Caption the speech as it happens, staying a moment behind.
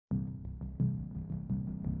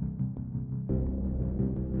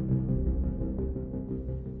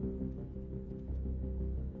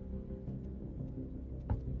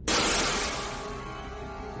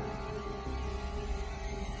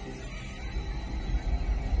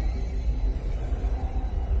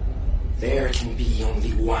There can be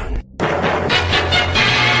only one.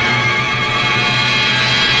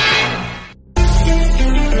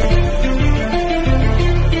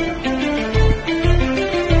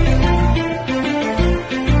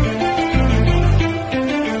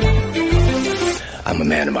 I'm a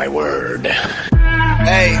man of my word.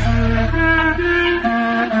 Hey.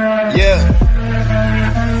 Yeah.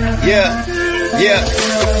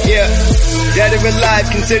 Dead or alive,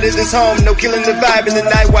 consider this home. No killing the vibe in the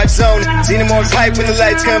night watch zone. Xenomorphs hype when the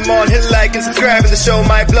lights come on. Hit like and subscribe and the show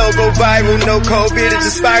might blow. Go viral, no COVID, it's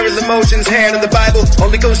a spiral. Emotions, hand on the Bible.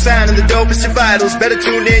 Holy Ghost sign and the dopest your vitals. Better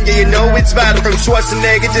tune in, yeah, you know it's vital. From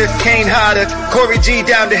Schwarzenegger to Kane Hodder, Corey G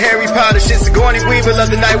down to Harry Potter. Shit's Sigourney Weaver,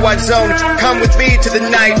 love the night watch zone. Come with me to the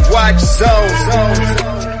night watch zone.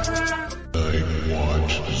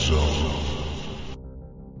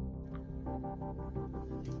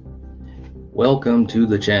 Welcome to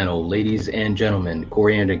the channel, ladies and gentlemen.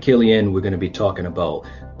 Coriander Killian, we're going to be talking about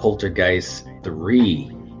Poltergeist 3.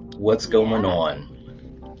 What's going on?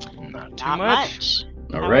 Not too much.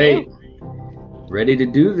 All right. Ready to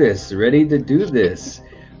do this.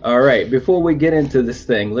 All right. Before we get into this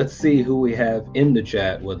thing, let's see who we have in the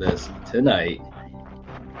chat with us tonight.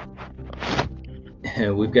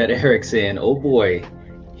 And we've got Eric saying, oh boy,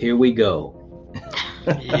 here we go.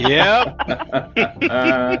 Yep.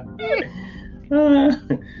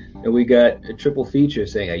 And we got a triple feature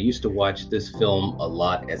saying, I used to watch this film a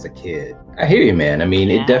lot as a kid. I hear you, man. I mean,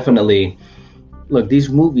 It definitely, look, these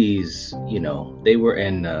movies, they were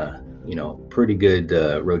in, pretty good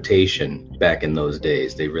rotation back in those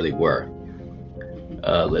days. They really were.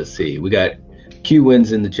 Let's see. We got Q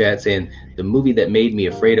Wins in the chat saying, the movie that made me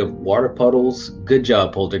afraid of water puddles. Good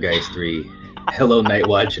job, Poltergeist 3. Hello, Night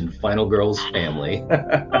Watch and Final Girls family. All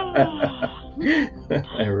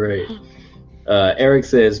right. Eric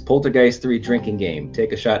says, Poltergeist 3 drinking game.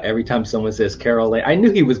 Take a shot every time someone says Carol Lane. I knew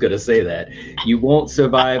he was going to say that. You won't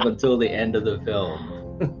survive until the end of the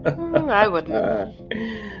film. I wouldn't.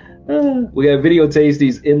 We got Video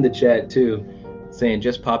Tasties in the chat, too, saying,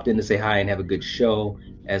 just popped in to say hi and have a good show.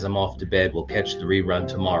 As I'm off to bed, we'll catch the rerun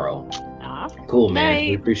tomorrow. Cool, man. Night.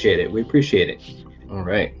 We appreciate it. All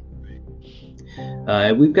right.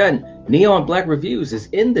 We've got Neon Black Reviews is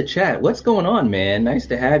in the chat. What's going on, man? Nice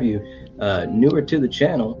to have you. Newer to the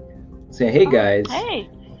channel, saying, hey guys, Hey.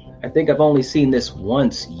 I think I've only seen this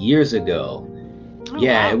once years ago.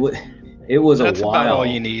 Wow. It was That's a while. about all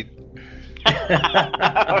you need.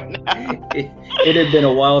 It had been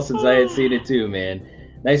a while since I had seen it too, man.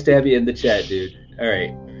 Nice to have you in the chat, dude. All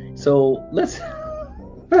right, so let's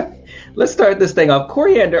start this thing off.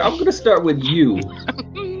 Coriander, I'm gonna start with you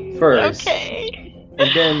first. Okay.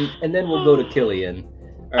 And then we'll go to Killian.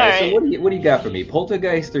 All right, so what do you got for me?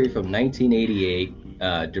 Poltergeist 3 from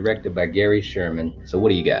 1988, directed by Gary Sherman. So what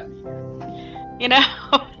do you got?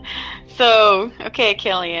 Okay,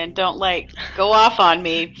 Killian, don't go off on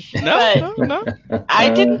me. No. I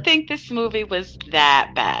didn't think this movie was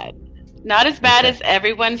that bad. Not as bad as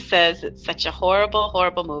everyone says. It's such a horrible,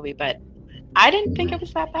 horrible movie, but I didn't think it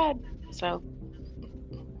was that bad. So.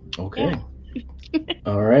 Okay. Yeah.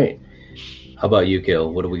 All right. How about you,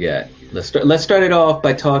 Kill? What do we got? Let's start it off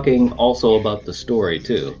by talking also about the story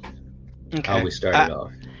too. Okay. How we started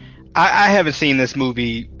off. I haven't seen this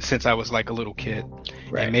movie since I was like a little kid,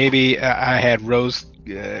 right. And maybe I had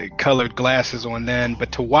rose-colored glasses on then.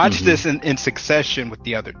 But to watch this in succession with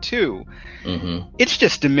the other two, it's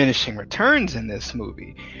just diminishing returns in this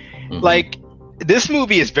movie. Like this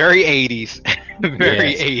movie is very 80s,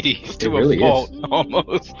 very 80s to a fault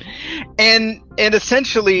almost, and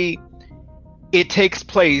essentially. It takes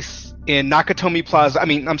place in Nakatomi Plaza.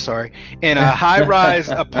 In a high-rise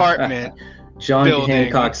apartment John building.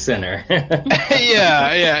 Hancock Center.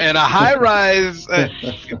 yeah, in a high-rise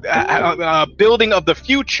building of the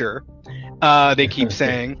future, they keep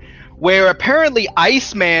saying, where apparently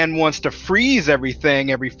Iceman wants to freeze everything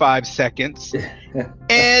every 5 seconds.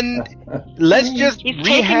 And let's just He's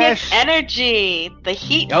rehash... taking its energy, the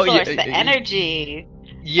heat source, the energy.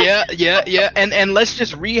 Yeah. And let's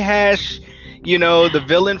just rehash... the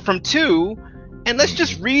villain from 2, and let's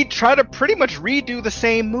just try to pretty much redo the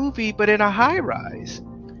same movie, but in a high rise.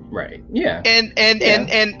 Right. Yeah.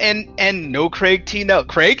 And no Craig T. No,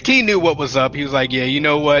 Craig T. knew what was up. He was like, yeah, you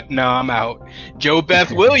know what? No, I'm out. Joe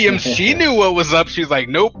Beth Williams, she knew what was up. She was like,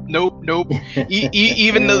 nope.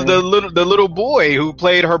 Even the little boy who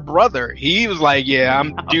played her brother, he was like, yeah,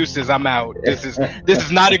 I'm deuces. I'm out. This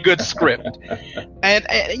is not a good script. And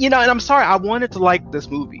I'm sorry. I wanted to like this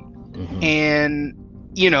movie. And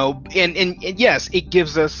and yes, it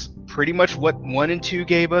gives us pretty much what 1 and 2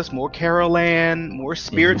 gave us. More Carol Ann, more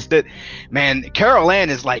spirits. That, man, Carol Ann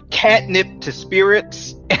is like catnip to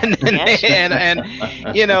spirits. And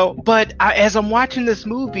you know, but as I'm watching this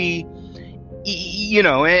movie, you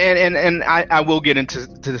know, and I will get into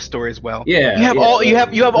the story as well. Yeah, you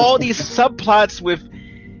have all these subplots with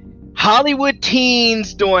Hollywood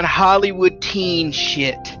teens doing Hollywood teen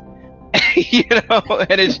shit. You know,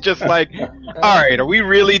 and it's just like, all right, are we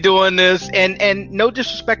really doing this? And no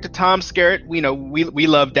disrespect to Tom Skerritt, you know, we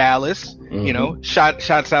love Dallas. You know, shouts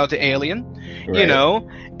out to Alien. Right. You know,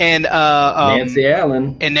 and Nancy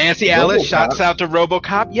Allen, shouts out to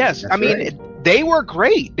RoboCop. Yes, I mean, right. They were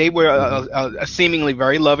great. They were a seemingly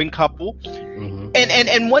very loving couple.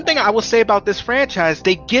 And one thing I will say about this franchise,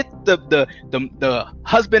 they get the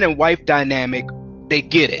husband and wife dynamic. They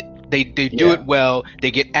get it. They do it well.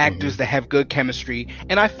 They get actors that have good chemistry,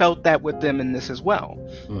 and I felt that with them in this as well.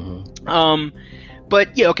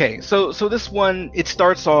 But yeah, okay. So this one, it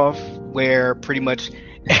starts off where pretty much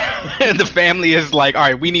the family is like, all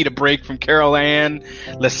right, we need a break from Carol Ann.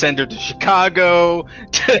 Let's send her to Chicago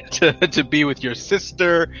to be with your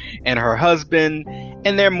sister and her husband.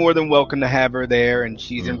 And they're more than welcome to have her there. And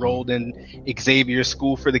she's enrolled in Xavier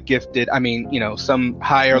School for the Gifted. I mean, you know, some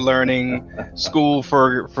higher learning school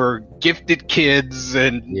for gifted kids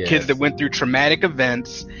and kids that went through traumatic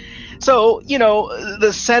events. So, you know, the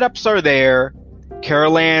setups are there.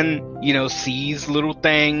 Carol Ann, you know, sees little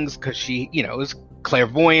things because she, you know, is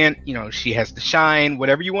clairvoyant. You know, she has the shine,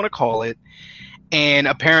 whatever you want to call it. And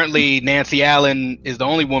apparently Nancy Allen is the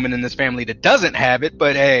only woman in this family that doesn't have it,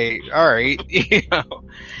 but hey, all right, you know.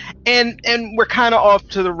 And we're kind of off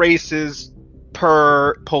to the races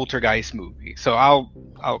per Poltergeist movie. So I'll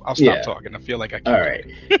stop talking. I feel like I can't. All right.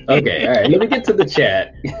 Okay, all right. Let me get to the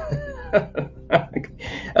chat. We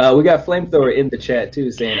got Flamethrower in the chat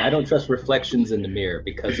too, saying, I don't trust reflections in the mirror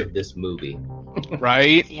because of this movie.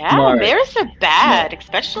 Right? Yeah, Smart. mirrors are bad,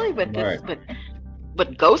 especially with this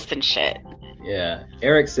with ghosts and shit. Yeah.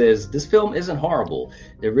 Eric says, this film isn't horrible.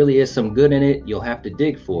 There really is some good in it. You'll have to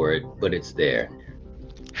dig for it, but it's there.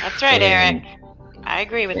 That's right, Eric. I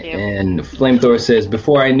agree with you. And Flamethrower says,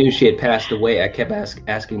 before I knew she had passed away, I kept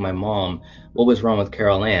asking my mom what was wrong with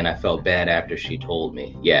Carol Ann. I felt bad after she told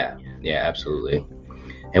me. Yeah, absolutely.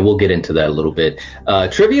 And we'll get into that a little bit.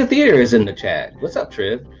 Trivia Theater is in the chat. What's up,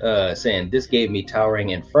 Triv? Saying, this gave me Towering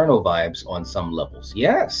Inferno vibes on some levels.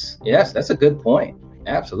 Yes, that's a good point.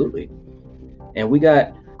 Absolutely. And we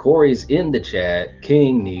got Corey's in the chat.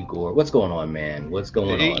 King Nigor. What's going on, man? What's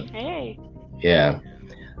going on? Hey. Yeah.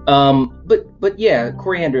 But yeah,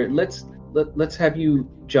 Coriander, let's have you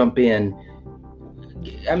jump in.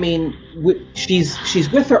 I mean, she's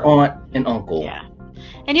with her aunt and uncle. Yeah.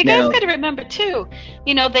 And you guys got to remember too,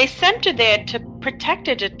 you know, they sent her there to protect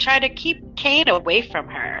her, to try to keep Kane away from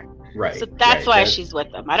her. Right. So that's why she's with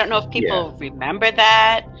them. I don't know if people remember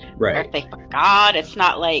that, or if they forgot. It's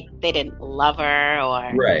not like they didn't love her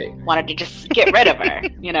or wanted to just get rid of her,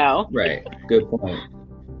 you know. Right. Good point.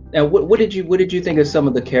 Now, what did you think of some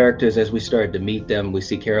of the characters as we started to meet them? We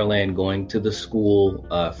see Carol Ann going to the school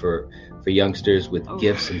for youngsters with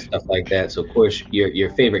gifts and stuff like that. So of course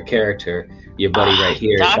your favorite character, your buddy right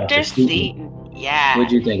here, Dr. Seaton. Yeah.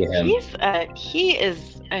 What'd you think of him? He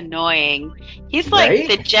is annoying. He's like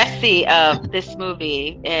the Jesse of this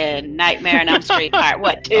movie in Nightmare on Elm Street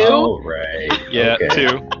Part 2? Oh, right. Yeah, okay.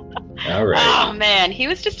 2. All right. Oh man, he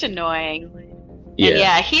was just annoying.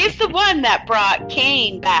 Yeah. And he's the one that brought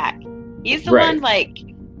Kane back. He's the one, like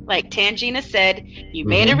Tangina said, you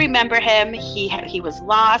made her remember him. He was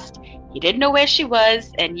lost. He didn't know where she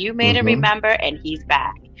was, and you made him remember, and he's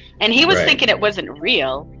back. And he was thinking it wasn't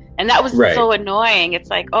real. And that was so annoying. It's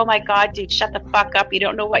like, oh my God, dude, shut the fuck up. You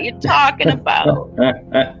don't know what you're talking about.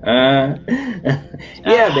 Yeah,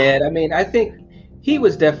 man. I mean, I think he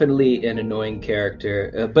was definitely an annoying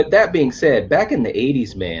character. But that being said, back in the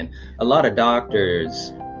 80s, man, a lot of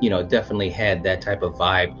doctors, you know, definitely had that type of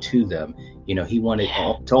vibe to them. You know, he wanted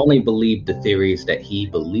to only believe the theories that he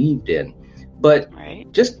believed in. But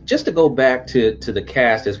just to go back to the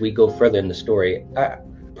cast as we go further in the story,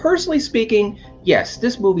 personally speaking, yes,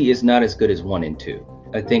 this movie is not as good as 1 and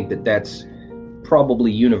 2. I think that's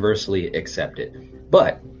probably universally accepted.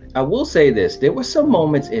 But I will say this, there were some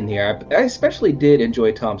moments in here, I especially did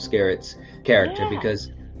enjoy Tom Skerritt's character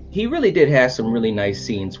because he really did have some really nice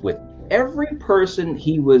scenes with every person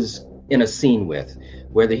he was in a scene with,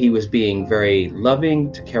 whether he was being very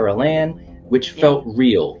loving to Carol Ann, which felt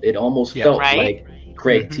real. It almost felt like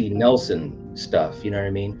Craig T. Nelson stuff, you know what I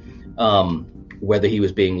mean? Whether he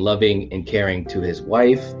was being loving and caring to his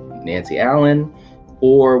wife, Nancy Allen,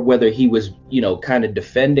 or whether he was, you know, kind of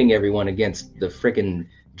defending everyone against the frickin'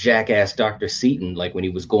 jackass Dr. Seaton, like when he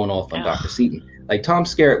was going off on Dr. Seaton. Like Tom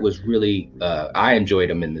Skerritt was really, I enjoyed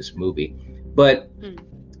him in this movie, but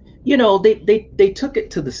you know, they took it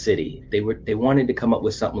to the city. They wanted to come up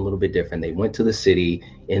with something a little bit different. They went to the city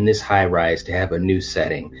in this high rise to have a new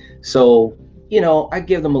setting. So, you know, I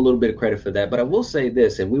give them a little bit of credit for that, but I will say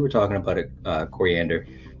this, and we were talking about it, Coriander.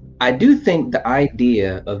 I do think the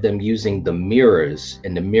idea of them using the mirrors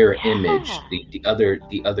and the mirror image, the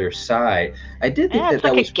other side, I did think that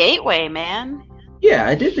like was a gateway, man. Yeah,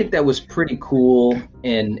 I did think that was pretty cool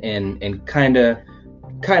and kind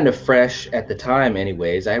of fresh at the time.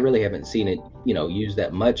 Anyways, I really haven't seen it, you know, used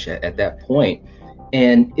that much at that point,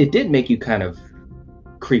 and it did make you kind of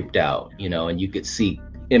creeped out, you know, and you could see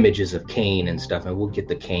images of Kane and stuff, and we'll get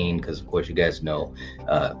the Kane because of course you guys know,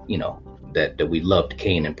 you know, that we loved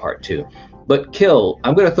Kane in part 2. But Kill,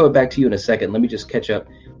 I'm going to throw it back to you in a second. Let me just catch up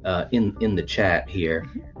in the chat here.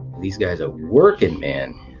 These guys are working,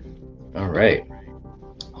 man. All right.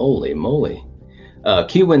 Holy moly.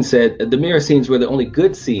 Q1 said, the mirror scenes were the only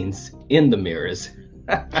good scenes in the mirrors.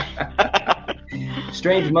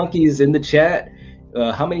 Strange Monkeys in the chat.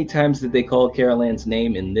 How many times did they call Carol Ann's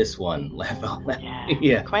name in this one? Laugh out loud.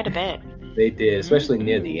 Yeah, quite a bit. They did, especially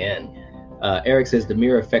near the end. Eric says the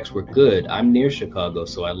mirror effects were good. I'm near Chicago,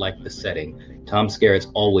 so I like the setting. Tom Skerritt's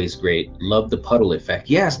always great. Love the puddle effect.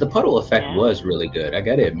 Yes, the puddle effect was really good. I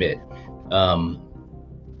gotta admit.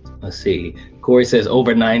 Let's see. Corey says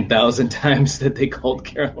over 9,000 times that they called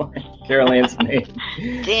Carol Ann's name.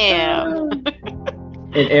 Damn.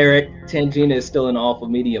 And Eric, Tangina is still an awful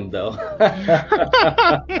medium, though.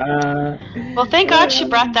 Well, thank God she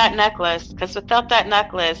brought that necklace, because without that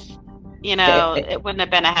necklace, you know, it wouldn't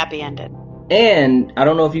have been a happy ending. And I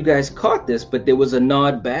don't know if you guys caught this, but there was a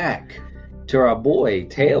nod back to our boy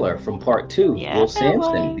Taylor from part 2, Will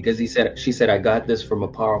Sampson, because she said, I got this from a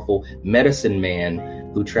powerful medicine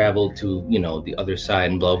man who traveled to, you know, the other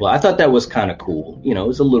side and blah, blah. I thought that was kind of cool. You know, it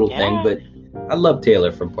was a little thing, but I love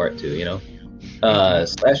Taylor from part 2, you know.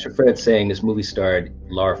 Slasher Fred saying this movie starred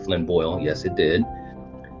Lara Flynn Boyle. Yes, it did.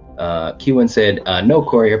 Q1 said, no,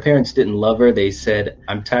 Corey, her parents didn't love her. They said,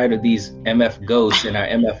 I'm tired of these MF ghosts in our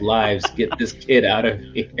MF lives. Get this kid out of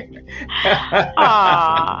here.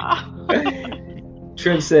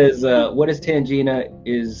 Trim says, what is Tangina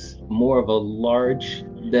is more of a large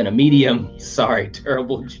than a medium. Sorry,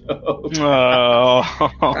 terrible joke. Oh.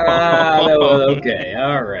 That was okay.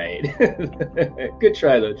 All right. Good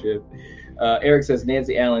try, though, Trim. Eric says,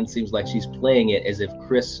 Nancy Allen seems like she's playing it as if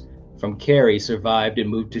Chris from Carrie survived and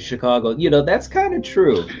moved to Chicago. You know, that's kind of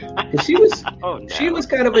true. She was she was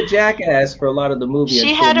kind of a jackass for a lot of the movie.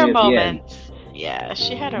 She had her moments. Yeah,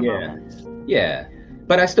 she had her moments. Yeah.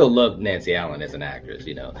 But I still love Nancy Allen as an actress,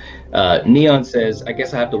 you know. Neon says, I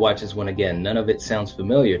guess I have to watch this one again. None of it sounds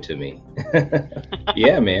familiar to me.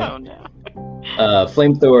 Yeah, man. Oh, no.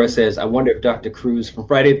 Flamethrower says, I wonder if Dr. Cruz from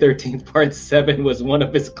Friday 13th Part 7 was one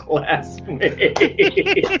of his classmates.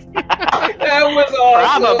 That was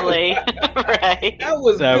awesome. Probably. Right. That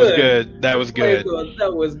was good. That was good.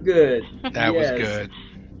 That was good. That was good.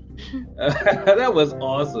 That was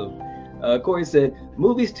awesome. Corey said,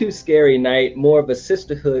 movies too scary night, more of a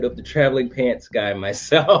sisterhood of the traveling pants guy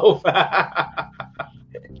myself. Nice.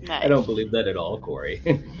 I don't believe that at all, Corey.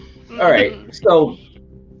 All right, so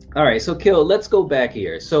Kill, let's go back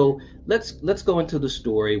here. So let's go into the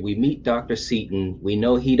story. We meet Dr. Seaton. We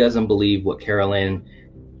know he doesn't believe what Carol Ann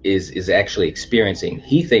is actually experiencing.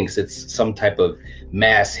 He thinks it's some type of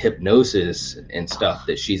mass hypnosis and stuff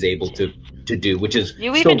that she's able to do, which is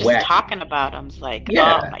you even just wacky. Talking about him is like, oh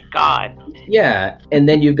my god. Yeah, and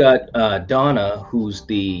then you've got Donna, who's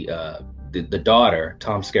the daughter,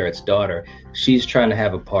 Tom Skerritt's daughter. She's trying to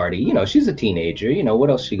have a party. You know, she's a teenager. You know, what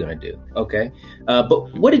else is she gonna do? Okay,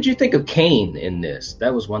 but what did you think of Kane in this?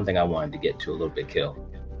 That was one thing I wanted to get to a little bit, Kill.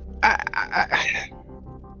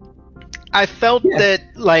 I felt that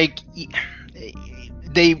like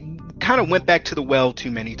they kind of went back to the well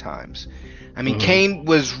too many times. I mean, Kane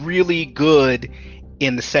was really good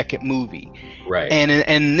in the second movie, right?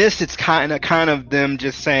 And this, it's kind of them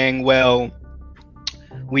just saying, well,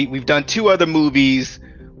 we've done 2 other movies.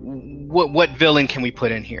 What villain can we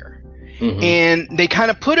put in here? And they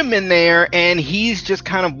kind of put him in there, and he's just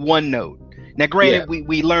kind of one note. Now, granted,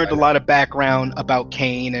 we learned a lot of background about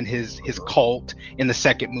Kane and his cult in the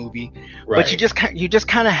second movie, but you just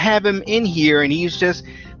kind of have him in here, and he's just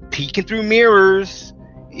peeking through mirrors,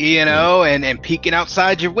 you know, and peeking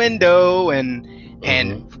outside your window, and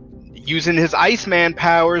using his Iceman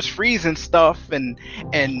powers, freezing stuff, and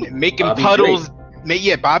making Bobby puddles.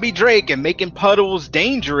 Drake. Bobby Drake, and making puddles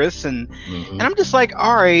dangerous, and I'm just like,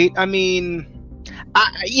 all right. I mean,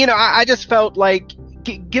 I just felt like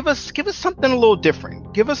give us something a little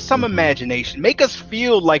different. Give us some imagination. Make us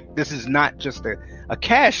feel like this is not just a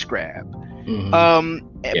cash grab.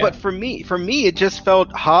 But for me, it just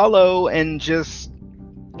felt hollow and just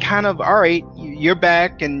kind of, all right, you're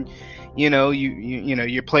back, and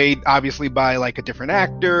you're played obviously by like a different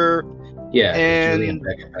actor. Yeah, and Julian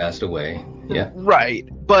Beck passed away. Yeah, right.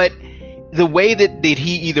 But the way that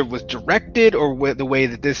he either was directed or the way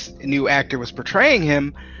that this new actor was portraying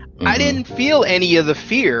him, I didn't feel any of the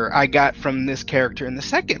fear I got from this character in the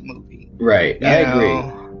second movie. Right,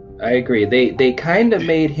 I agree. They kind of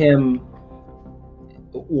made him.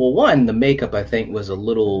 Well, one, the makeup I think was a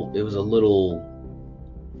little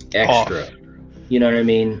extra. Off. You know what I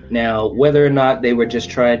mean? Now, whether or not they were just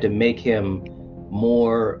trying to make him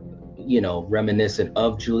more, reminiscent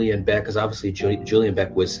of Julian Beck, because obviously Julian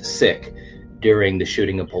Beck was sick during the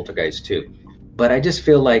shooting of Poltergeist 2. But I just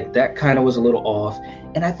feel like that kind of was a little off.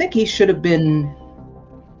 And I think he should have been,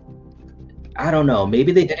 I don't know,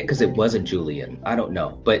 maybe they did it because it wasn't Julian. I don't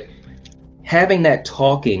know. But having that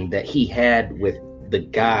talking that he had with the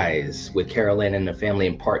guys, with Carol Ann and the family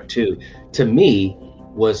in part 2, to me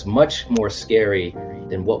was much more scary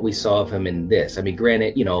than what we saw of him in this. I mean,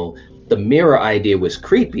 granted, the mirror idea was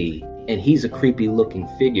creepy, and he's a creepy looking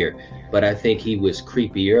figure, but I think he was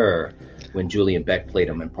creepier when Julian Beck played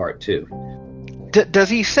him in part 2. Does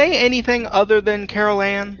he say anything other than Carol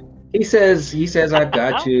Ann? He says, "I've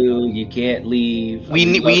got you. You can't leave. We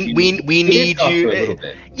need you."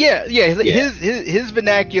 Yeah. His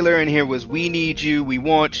vernacular in here was, "We need you. We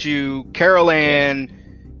want you. Carol Ann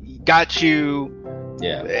got you."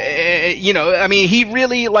 Yeah. I mean, he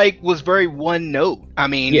really was very one note. I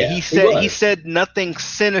mean, he said nothing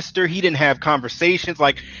sinister. He didn't have conversations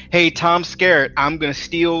like, "Hey, Tom Skerritt, I'm gonna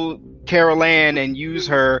steal Carol Ann and use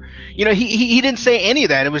her." He didn't say any of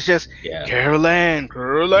that. It was just Carol Ann,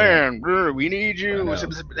 we need you.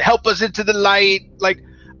 Help us into the light. Like,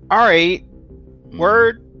 all right,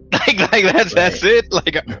 word. That's it.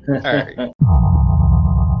 Like, all right.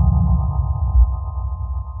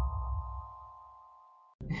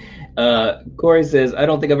 Corey says, "I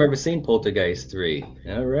don't think I've ever seen Poltergeist 3.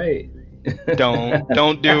 All right.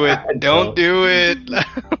 Don't do it. Don't do it.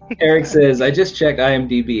 Eric says, "I just checked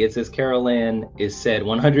IMDb. It says Carol Ann is said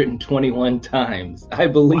 121 times. I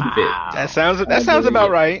believe it." That sounds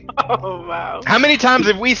about right. Oh wow! How many times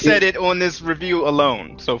have we said it on this review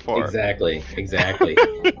alone so far? Exactly.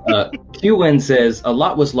 QN says, "A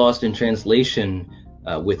lot was lost in translation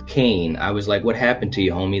with Kane. I was like, what happened to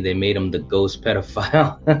you, homie? They made him the ghost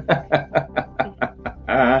pedophile."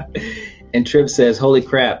 And Triv says, "Holy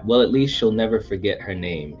crap. Well, at least she'll never forget her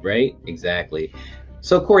name." Right? Exactly.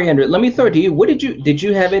 So, Coriander, let me throw it to you. Did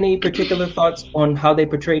you have any particular thoughts on how they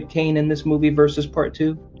portrayed Kane in this movie versus part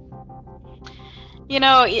 2?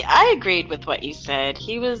 I agreed with what you said.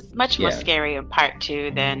 He was much more scary in part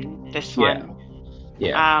 2 than this one.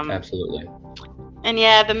 Yeah, absolutely. And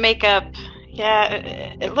the makeup,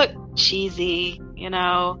 it looked cheesy,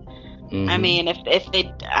 I mean, if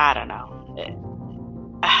they, I don't know.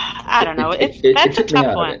 That's a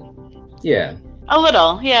tough one. Yeah. A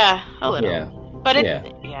little. Yeah. But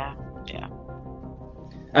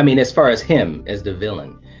I mean, as far as him as the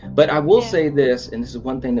villain. But I will say this, and this is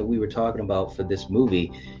one thing that we were talking about for this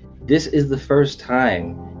movie. This is the first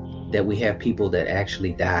time that we have people that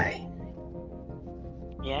actually die.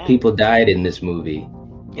 Yeah. People died in this movie.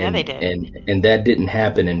 Yeah, they did. And that didn't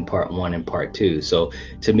happen in part 1 and part 2. So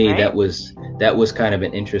to me, that was kind of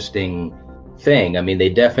an interesting thing. I mean, they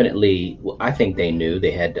definitely, I think they knew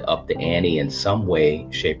they had to up the ante in some way,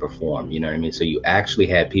 shape, or form. You know what I mean? So you actually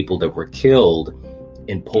had people that were killed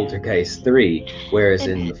in Poltergeist 3, whereas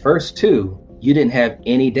in the first 2, you didn't have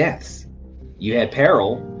any deaths. You had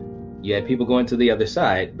peril, you had people going to the other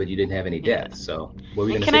side, but you didn't have any deaths. So what were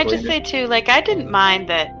you going to say? Can I just say too, I didn't mind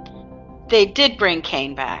that they did bring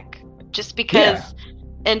Kane back, just because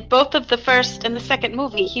in both of the first and the second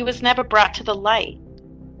movie, he was never brought to the light.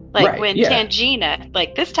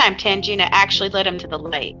 Tangina, this time Tangina actually led him to the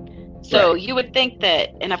light. So you would think that,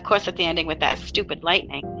 and of course at the ending with that stupid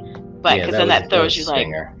lightning, but because then that throws you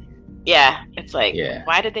it's like,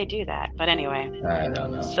 why did they do that? But anyway, I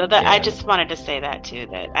don't know. So that I just wanted to say that too,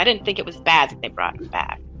 that I didn't think it was bad that they brought him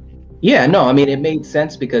back. Yeah, no, I mean, it made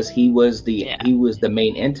sense because he was the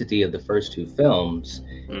main entity of the first 2 films,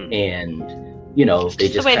 and it's they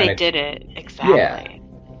just the way they did it exactly.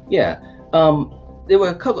 Yeah. There were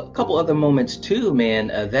a couple other moments too, man.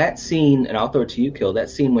 That scene, and I'll throw it to you, Kill. That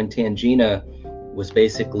scene when Tangina was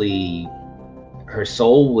basically, her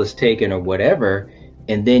soul was taken or whatever,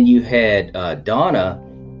 and then you had Donna,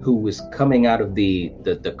 who was coming out of the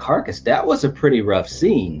carcass. That was a pretty rough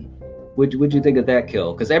scene. What'd you think of that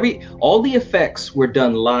kill? Because all the effects were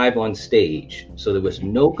done live on stage, so there was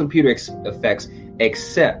no computer effects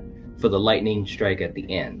except for the lightning strike at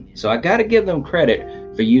the end. So I got to give them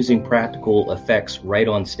credit for using practical effects right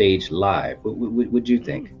on stage live. What'd you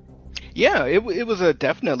think? Yeah, it was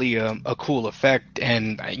definitely a cool effect,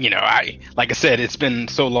 and like I said, it's been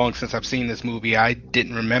so long since I've seen this movie, I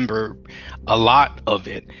didn't remember a lot of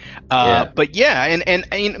it. But yeah,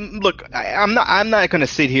 and look, I'm not going to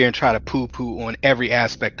sit here and try to poo-poo on every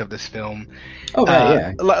aspect of this film. Oh,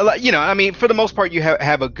 right, yeah. I mean, for the most part, you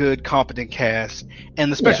have a good, competent cast,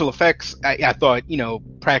 and the special effects, I thought,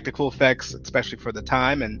 practical effects, especially for the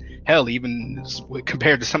time, and hell, even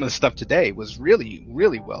compared to some of the stuff today, was really,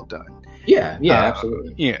 really well done. Yeah,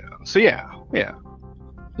 absolutely. Yeah. So yeah.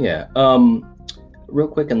 Real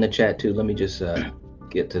quick in the chat too. Let me just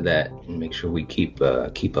get to that and make sure we keep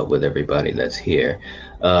up with everybody that's here.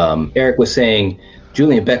 Eric was saying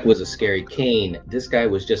Julian Beck was a scary Kane. This guy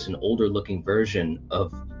was just an older looking version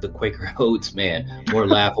of the Quaker Oats man, more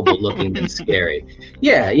laughable looking than scary.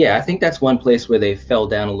 Yeah. I think that's one place where they fell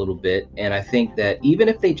down a little bit, and I think that even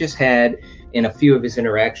if they just had in a few of his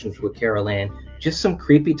interactions with Carol Ann just some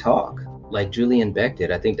creepy talk like Julian Beck did,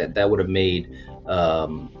 I think that would have made a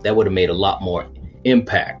lot more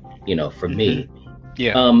impact, for me.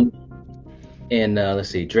 Yeah. And let's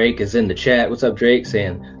see, Drake is in the chat. What's up, Drake?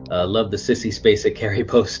 Saying, love the Sissy Space at Carrie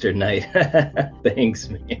poster night. Thanks,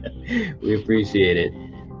 man. We appreciate it.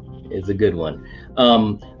 It's a good one.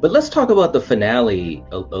 But let's talk about the finale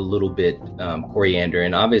a little bit, Coriander.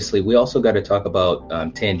 And obviously, we also got to talk about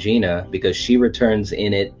Tangina, because she returns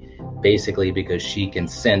in it basically because she can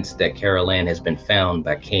sense that Carol Ann has been found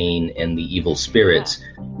by Kane and the evil spirits.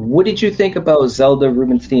 What did you think about Zelda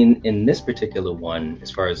Rubinstein in this particular one, as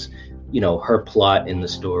far as, her plot in the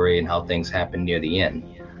story and how things happen near the end?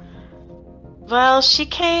 Well, she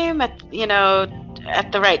came at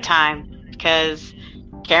the right time, because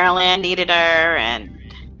Carol Ann needed her, and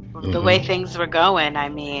the way things were going. I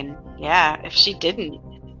mean, yeah, if she didn't,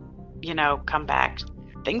 come back,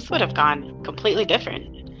 things would have gone completely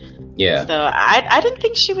different. Yeah. So I didn't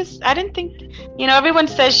think she was. I didn't think. Everyone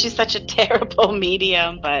says she's such a terrible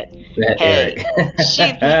medium, but hey, she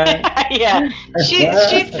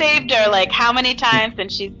saved her like how many times, and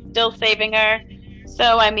she's still saving her.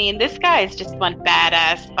 So I mean, this guy is just one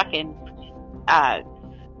badass fucking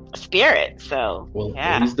spirit. So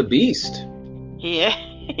he's the beast. Yeah,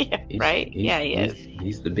 right. He is.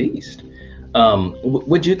 He's the beast.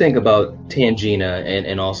 What'd you think about Tangina,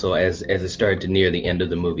 and also as it started to near the end of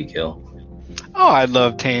the movie, Kill? Oh, I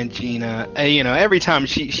love Tangina. Every time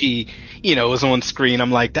she was on screen,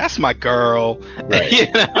 I'm like, that's my girl.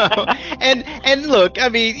 Right. And look, I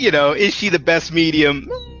mean, is she the best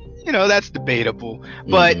medium? That's debatable.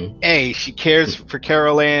 But hey, she cares for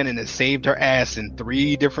Carol Ann and has saved her ass in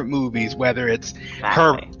 3 different movies, whether it's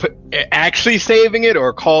her actually saving it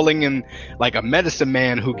or calling in like a medicine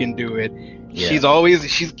man who can do it. Yeah.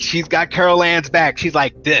 She's got Carol Ann's back. She's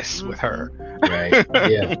like this with her. Right.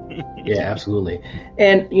 Yeah, absolutely.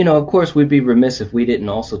 And, of course, we'd be remiss if we didn't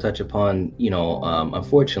also touch upon,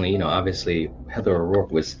 unfortunately, obviously Heather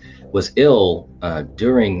O'Rourke was ill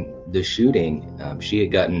during the shooting. She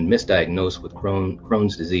had gotten misdiagnosed with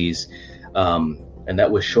Crohn's disease. And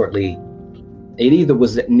that was shortly, it either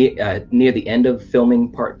was near the end of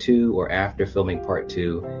filming part 2 or after filming part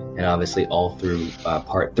 2, and obviously all through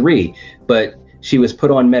part 3. But she was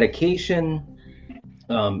put on medication.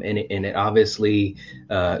 And it obviously,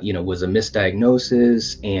 was a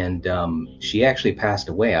misdiagnosis, and she actually passed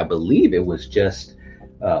away. I believe it was just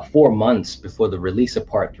 4 months before the release of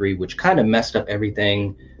Part 3, which kind of messed up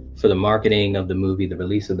everything for the marketing of the movie, the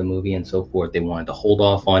release of the movie, and so forth. They wanted to hold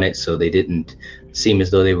off on it so they didn't seem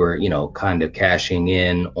as though they were, kind of cashing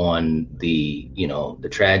in on the, the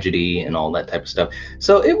tragedy and all that type of stuff.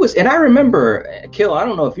 So it was, and I remember, Kill, I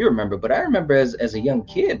don't know if you remember, but I remember as a young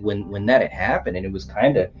kid when that had happened, and it was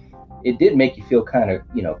it did make you feel kind of,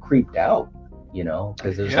 creeped out,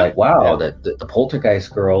 because it was like, wow, the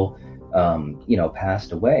poltergeist girl,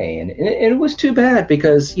 passed away. And it was too bad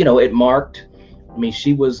because, it marked,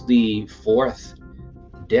 she was the 4th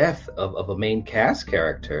death of a main cast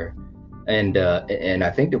character. And I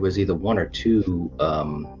think there was either 1 or 2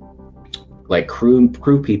 like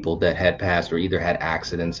crew people that had passed or either had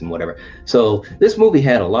accidents and whatever. So this movie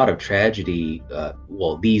had a lot of tragedy.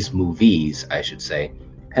 These movies, I should say,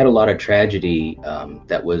 had a lot of tragedy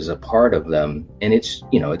that was a part of them, and it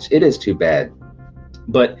is too bad.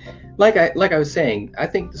 But like I was saying, I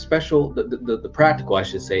think the practical, I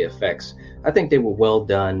should say, effects, I think they were well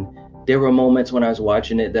done. there were moments when I was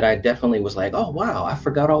watching it that I definitely was like, oh wow, I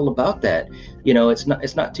forgot all about that.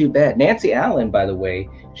 It's not too bad. Nancy Allen, by the way,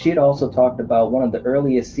 she had also talked about one of the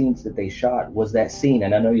earliest scenes that they shot was that scene,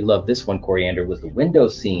 and I know you love this one, Coriander, was the window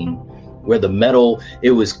scene where the metal,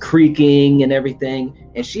 it was creaking and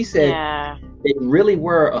everything. And she said they really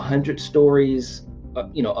were 100 stories,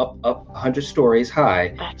 up 100 stories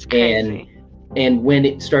high. That's crazy. And when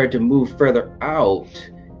it started to move further out,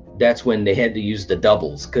 that's when they had to use the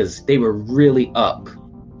doubles because they were really up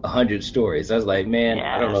 100 stories. I was like, man,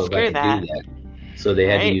 I don't know if I can do that. So they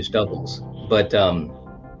had to use doubles. But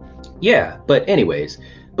but anyways,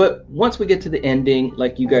 but once we get to the ending,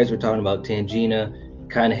 like you guys were talking about, Tangina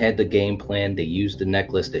kind of had the game plan. They used the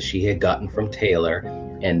necklace that she had gotten from Taylor,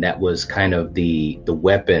 and that was kind of the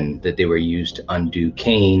weapon that they were used to undo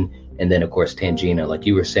Kane. And then of course Tangina, like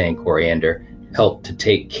you were saying, Coriander, helped to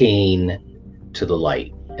take Kane to the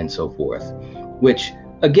light and so forth, which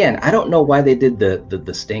again, I don't know why they did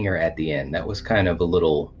the stinger at the end. That was kind of a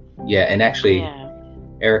little and actually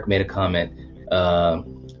Eric made a comment,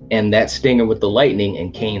 and that stinger with the lightning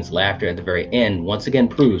and Kane's laughter at the very end once again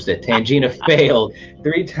proves that Tangina failed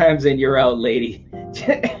 3 times and you're out, lady.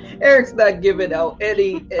 Eric's not giving out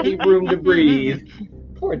any room to breathe.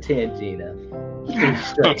 Poor Tangina. 3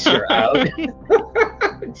 strikes, you're out.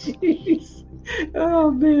 Jeez.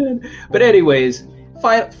 Oh man. But anyways,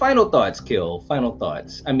 final thoughts, Kill. Final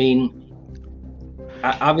thoughts. I mean,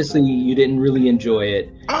 obviously you didn't really enjoy it,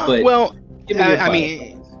 but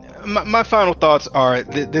my final thoughts are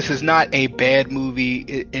this is not a bad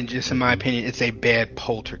movie, and just in my opinion, it's a bad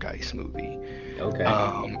Poltergeist movie.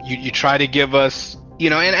 Okay. You try to give us,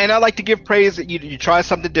 and I like to give praise that you try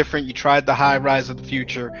something different. You tried the High Rise of the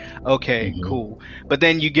Future. Okay, cool. But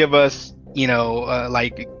then you give us,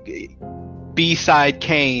 like B-side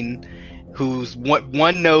Kane, who's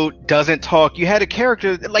one note, doesn't talk. You had a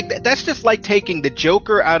character like that's just like taking the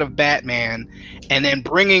Joker out of Batman and then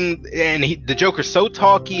the Joker's so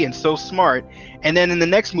talky and so smart, and then in the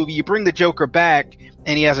next movie you bring the Joker back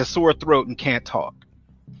and he has a sore throat and can't talk.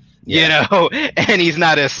 And he's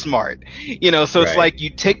not as smart, so it's like you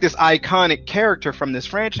take this iconic character from this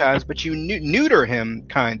franchise, but you neuter him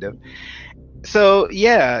kind of. So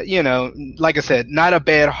like I said, not a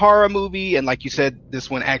bad horror movie, and like you said, this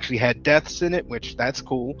one actually had deaths in it, which that's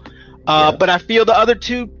cool. But I feel the other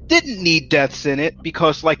two didn't need deaths in it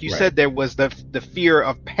because, like you said, there was the fear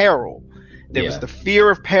of peril. There was the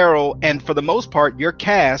fear of peril, and for the most part, your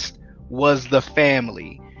cast was the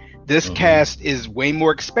family. This cast is way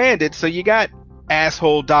more expanded, so you got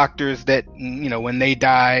asshole doctors that, when they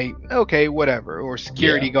die, okay, whatever, or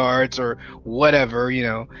security guards or whatever,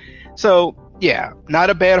 So, not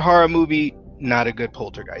a bad horror movie, not a good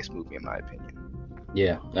Poltergeist movie, in my opinion.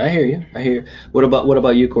 Yeah, I hear you. What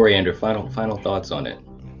about you, Coriander? Final thoughts on it?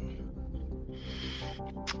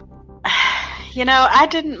 I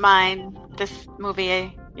didn't mind this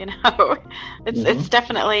movie. It's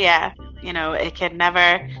definitely it can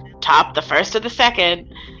never top the first or the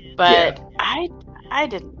second, but I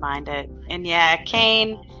didn't mind it. And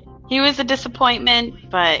Kane, he was a disappointment,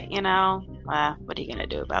 but what are you gonna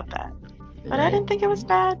do about that? But I didn't think it was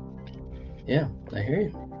bad. Yeah, I hear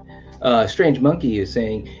you. Strange Monkey is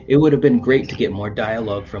saying it would have been great to get more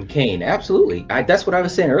dialogue from Kane. Absolutely. That's what I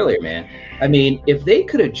was saying earlier, man. I mean, if they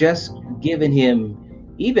could have just given him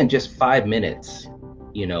even just 5 minutes,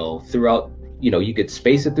 throughout, you could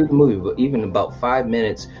space it through the movie, but even about 5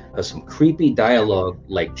 minutes of some creepy dialogue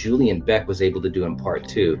like Julian Beck was able to do in part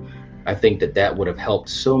 2, I think that would have helped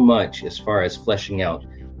so much as far as fleshing out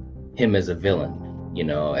him as a villain,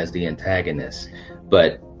 as the antagonist.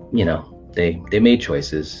 But, they made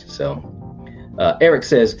choices. So Eric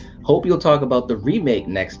says, hope you'll talk about the remake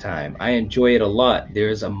next time. I enjoy it a lot.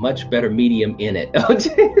 There's a much better medium in it. Oh,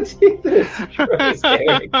 Jesus Christ,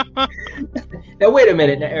 Eric. Now wait a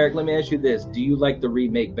minute. Now, Eric, let me ask you this. Do you like the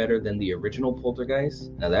remake better than the original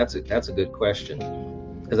Poltergeist? Now that's a good question.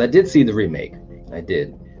 Because I did see the remake. I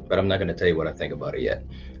did. But I'm not going to tell you what I think about it yet.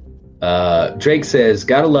 Drake says,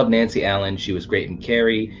 gotta love Nancy Allen. She was great in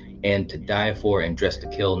Carrie and To Die For and Dress to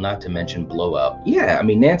Kill, not to mention Blowout. Yeah, I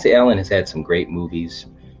mean, Nancy Allen has had some great movies.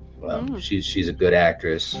 She's a good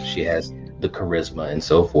actress. She has the charisma and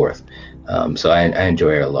so forth. So I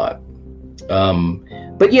enjoy her a lot.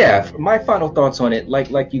 But yeah, my final thoughts on it,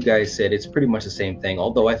 like you guys said, it's pretty much the same thing.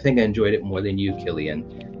 Although I think I enjoyed it more than you, Killian.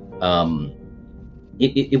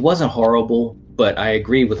 It wasn't horrible, but I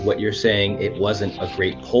agree with what you're saying. It wasn't a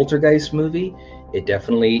great Poltergeist movie. It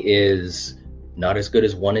definitely is not as good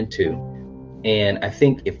as 1 and 2. And I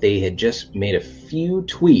think if they had just made a few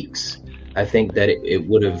tweaks I think that it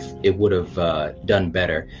would have done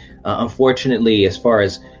better. Unfortunately, as far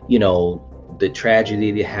as the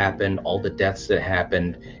tragedy that happened, all the deaths that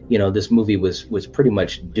happened, this movie was pretty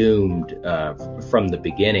much doomed from the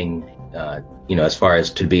beginning. As far as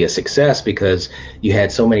to be a success, because you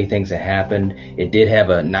had so many things that happened. It did have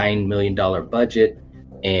a $9 million budget,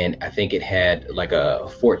 and I think it had like a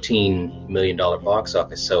 $14 million box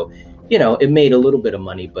office. So, it made a little bit of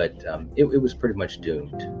money, but it was pretty much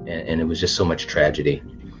doomed, and it was just so much tragedy.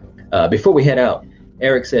 Before we head out,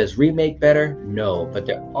 Eric says, remake better? No, but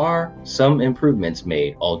there are some improvements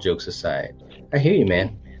made, all jokes aside. I hear you,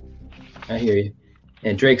 man. I hear you.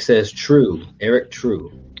 And Drake says, true. Eric,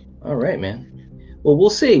 true. All right, man. Well,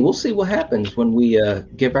 we'll see. We'll see what happens when we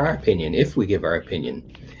give our opinion, if we give our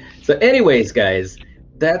opinion. So anyways, guys,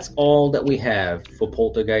 that's all that we have for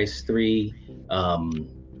Poltergeist 3.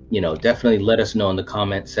 Definitely let us know in the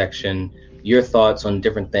comment section your thoughts on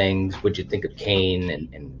different things, what you think of Kane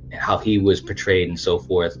and how he was portrayed and so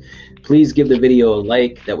forth. Please give the video a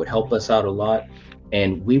like. That would help us out a lot.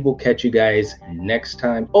 And we will catch you guys next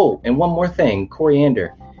time. Oh, and one more thing,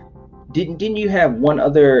 Coriander. Didn't you have one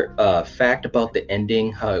other fact about the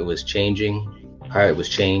ending, how it was changed?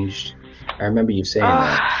 I remember you saying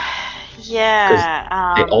that.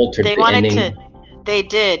 Yeah. They altered the ending. They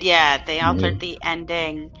did, yeah. They altered the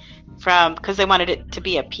ending because they wanted it to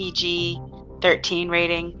be a PG-13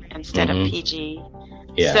 rating instead of PG.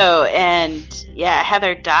 Yeah. So,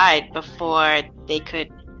 Heather died before they could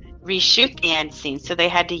reshoot the end scene. So they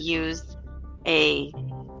had to use a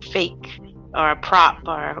fake or a prop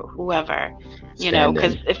or whoever,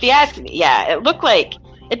 because if you ask me, it looked like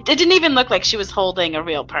it didn't even look like she was holding a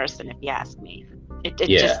real person. If you ask me, it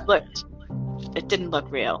didn't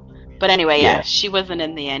look real. But anyway, she wasn't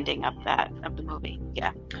in the ending of the movie.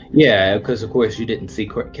 Yeah, because of course you didn't see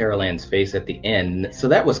Carol Ann's face at the end, so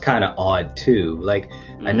that was kind of odd too. Like,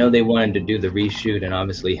 I know they wanted to do the reshoot, and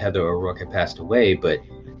obviously Heather O'Rourke had passed away, but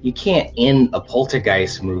you can't end a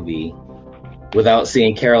Poltergeist movie without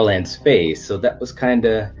seeing Carol Ann's face. So that was kind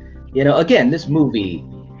of, again, this movie,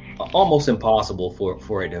 almost impossible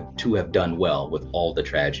for it to have done well with all the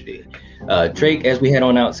tragedy. Drake, as we head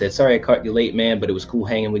on out, said, sorry I caught you late, man, but it was cool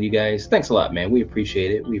hanging with you guys. Thanks a lot, man. We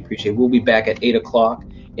appreciate it. We'll be back at 8 o'clock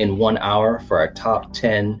in 1 hour for our top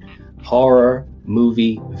 10 horror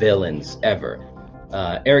movie villains ever.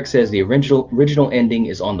 Eric says the original ending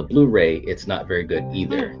is on the Blu-ray. It's not very good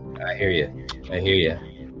either. I hear you.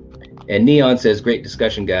 And Neon says, great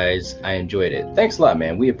discussion, guys. I enjoyed it. Thanks a lot,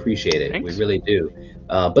 man. We appreciate it. Thanks. We really do.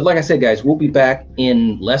 But like I said, guys, we'll be back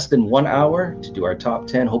in less than 1 hour to do our top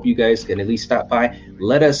 10. Hope you guys can at least stop by.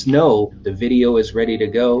 Let us know the video is ready to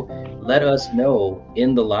go. Let us know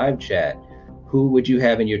in the live chat, who would you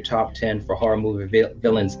have in your top 10 for horror movie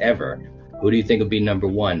villains ever? Who do you think would be number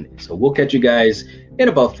one? So we'll catch you guys in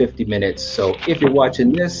about 50 minutes. So if you're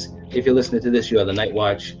watching this, if you're listening to this, you are the Night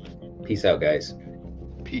Watch. Peace out, guys.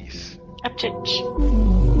 Peace.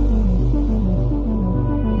 Upchurch.